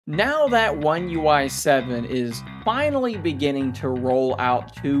Now that One UI 7 is finally beginning to roll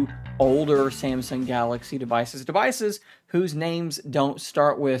out to older Samsung Galaxy devices whose names don't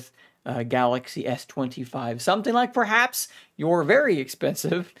start with Galaxy S25, something like perhaps your very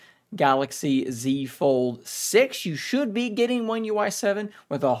expensive Galaxy Z Fold 6, you should be getting One UI 7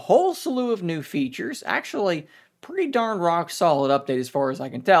 with a whole slew of new features. Actually, pretty darn rock solid update as far as I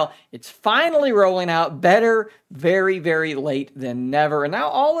can tell. It's finally rolling out, better very, very late than never. And now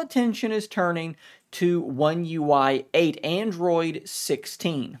all attention is turning to One UI 8, Android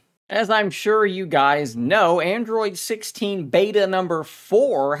 16. As I'm sure you guys know, Android 16 beta number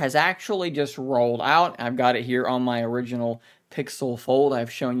 4 has actually just rolled out. I've got it here on my original Pixel Fold. I've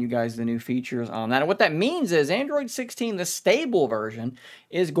shown you guys the new features on that. And what that means is Android 16, the stable version,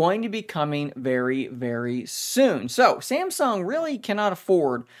 is going to be coming very, very soon. So Samsung really cannot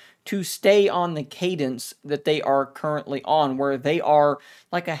afford to stay on the cadence that they are currently on, where they are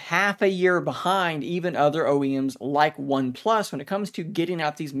like a half a year behind even other OEMs like OnePlus when it comes to getting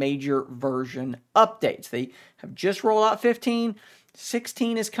out these major version updates. They have just rolled out 15.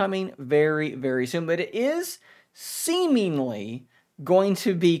 16 is coming very, very soon, but it is seemingly going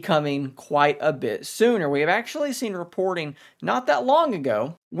to be coming quite a bit sooner. We have actually seen reporting not that long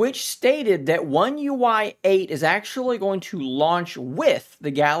ago which stated that One UI 8 is actually going to launch with the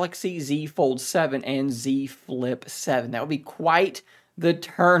Galaxy Z Fold 7 and Z Flip 7. That would be quite the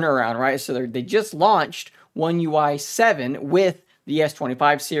turnaround, right? So they just launched One UI 7 with the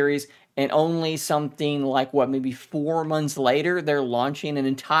S25 series, and only something like, what, maybe 4 months later, they're launching an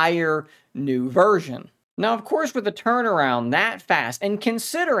entire new version. Now, of course, with a turnaround that fast, and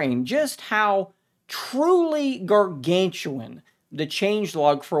considering just how truly gargantuan the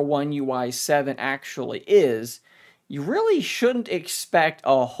changelog for One UI 7 actually is, you really shouldn't expect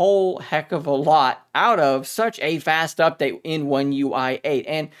a whole heck of a lot out of such a fast update in One UI 8.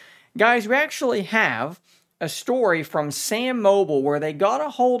 And guys, we actually have a story from Sam Mobile where they got a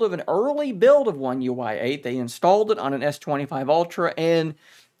hold of an early build of One UI 8. They installed it on an S25 Ultra, and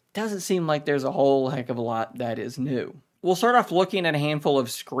doesn't seem like there's a whole heck of a lot that is new. We'll start off looking at a handful of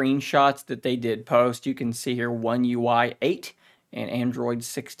screenshots that they did post. You can see here One UI 8 and Android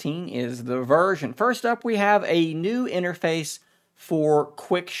 16 is the version. First up, we have a new interface for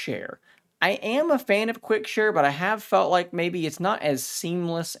Quick Share. I am a fan of Quick Share, but I have felt like maybe it's not as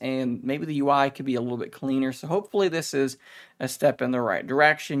seamless and maybe the UI could be a little bit cleaner. So hopefully this is a step in the right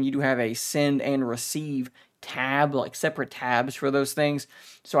direction. You do have a send and receive tab, like separate tabs for those things.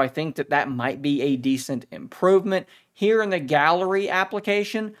 So I think that that might be a decent improvement. Here in the gallery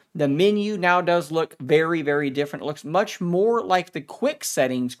application, the menu now does look very, very different. It looks much more like the quick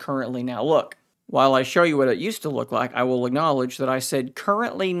settings currently now look. While I show you what it used to look like, I will acknowledge that I said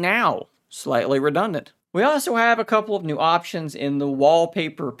currently now, slightly redundant. We also have a couple of new options in the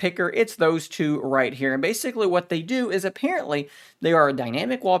wallpaper picker. It's those two right here. And basically what they do is apparently they are a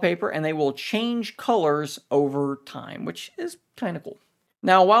dynamic wallpaper and they will change colors over time, which is kind of cool.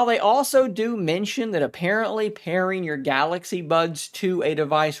 Now, while they also do mention that apparently pairing your Galaxy Buds to a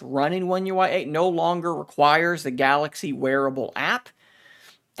device running One UI 8 no longer requires the Galaxy wearable app,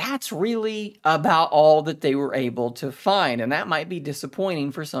 that's really about all that they were able to find, and that might be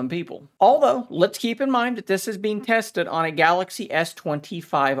disappointing for some people. Although, let's keep in mind that this is being tested on a Galaxy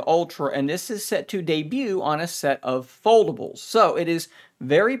S25 Ultra, and this is set to debut on a set of foldables. So it is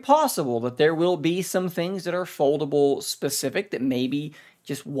very possible that there will be some things that are foldable specific that maybe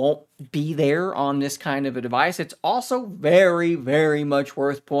just won't be there on this kind of a device. It's also very, very much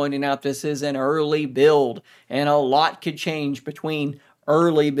worth pointing out this is an early build, and a lot could change between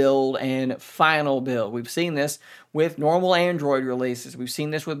early build and final build. We've seen this with normal Android releases. We've seen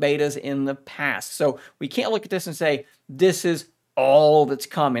this with betas in the past. So we can't look at this and say, this is all that's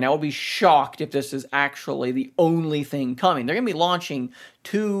coming. I will be shocked if this is actually the only thing coming. They're going to be launching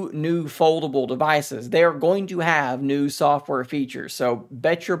 2 new foldable devices. They're going to have new software features. So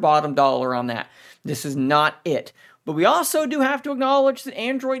bet your bottom dollar on that. This is not it. But we also do have to acknowledge that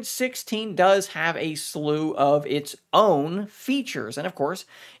Android 16 does have a slew of its own features. And of course,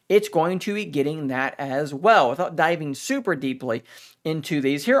 it's going to be getting that as well. Without diving super deeply into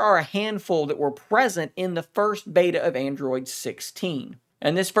these, here are a handful that were present in the first beta of Android 16.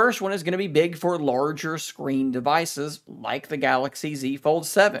 And this first one is going to be big for larger screen devices like the Galaxy Z Fold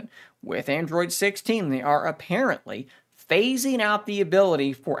 7. With Android 16, they are apparently phasing out the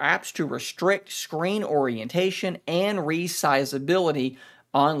ability for apps to restrict screen orientation and resizability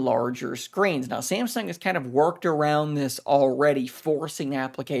on larger screens. Now, Samsung has kind of worked around this already, forcing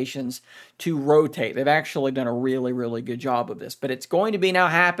applications to rotate. They've actually done a really, really good job of this, but it's going to be now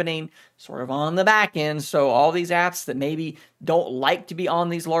happening sort of on the back end. So all these apps that maybe don't like to be on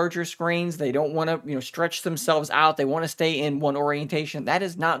these larger screens, they don't want to, stretch themselves out, they want to stay in one orientation, that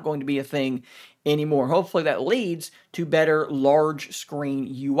is not going to be a thing anymore. Hopefully that leads to better large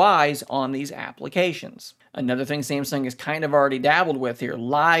screen UIs on these applications. Another thing Samsung has kind of already dabbled with here,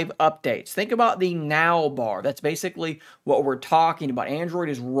 live updates. Think about the Now bar. That's basically what we're talking about. Android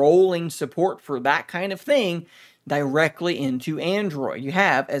is rolling support for that kind of thing directly into Android. You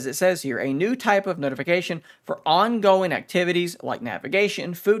have, as it says here, a new type of notification for ongoing activities like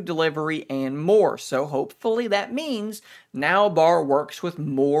navigation, food delivery, and more. So hopefully that means Now bar works with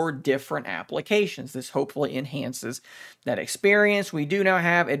more different applications. This hopefully enhances that experience. We do now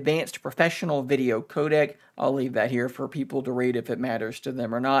have advanced professional video codec. I'll leave that here for people to read if it matters to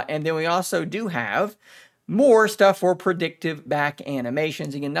them or not. And then we also do have more stuff for predictive back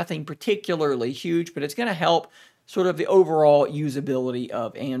animations. Again, nothing particularly huge, but it's going to help sort of the overall usability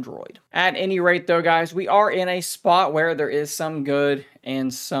of Android. At any rate though, guys, we are in a spot where there is some good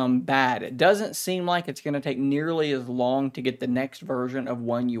and some bad. It doesn't seem like it's going to take nearly as long to get the next version of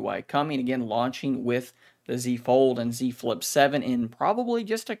One UI coming. Again, launching with the Z Fold and Z Flip 7 in probably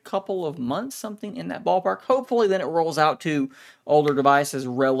just a couple of months, something in that ballpark. Hopefully then it rolls out to older devices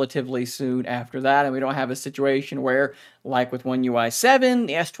relatively soon after that, and we don't have a situation where, like with One UI 7,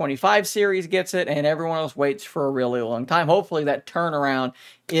 the S25 series gets it, and everyone else waits for a really long time. Hopefully that turnaround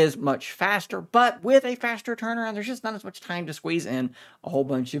is much faster, but with a faster turnaround, there's just not as much time to squeeze in a whole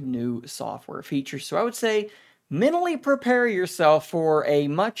bunch of new software features. So I would say mentally prepare yourself for a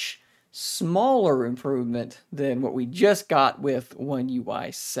much smaller improvement than what we just got with One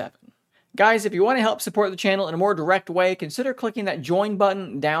UI 7. Guys, if you want to help support the channel in a more direct way, consider clicking that join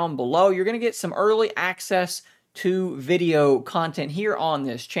button down below. You're going to get some early access to video content here on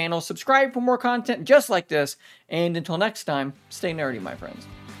this channel. Subscribe for more content just like this, and until next time, stay nerdy, my friends.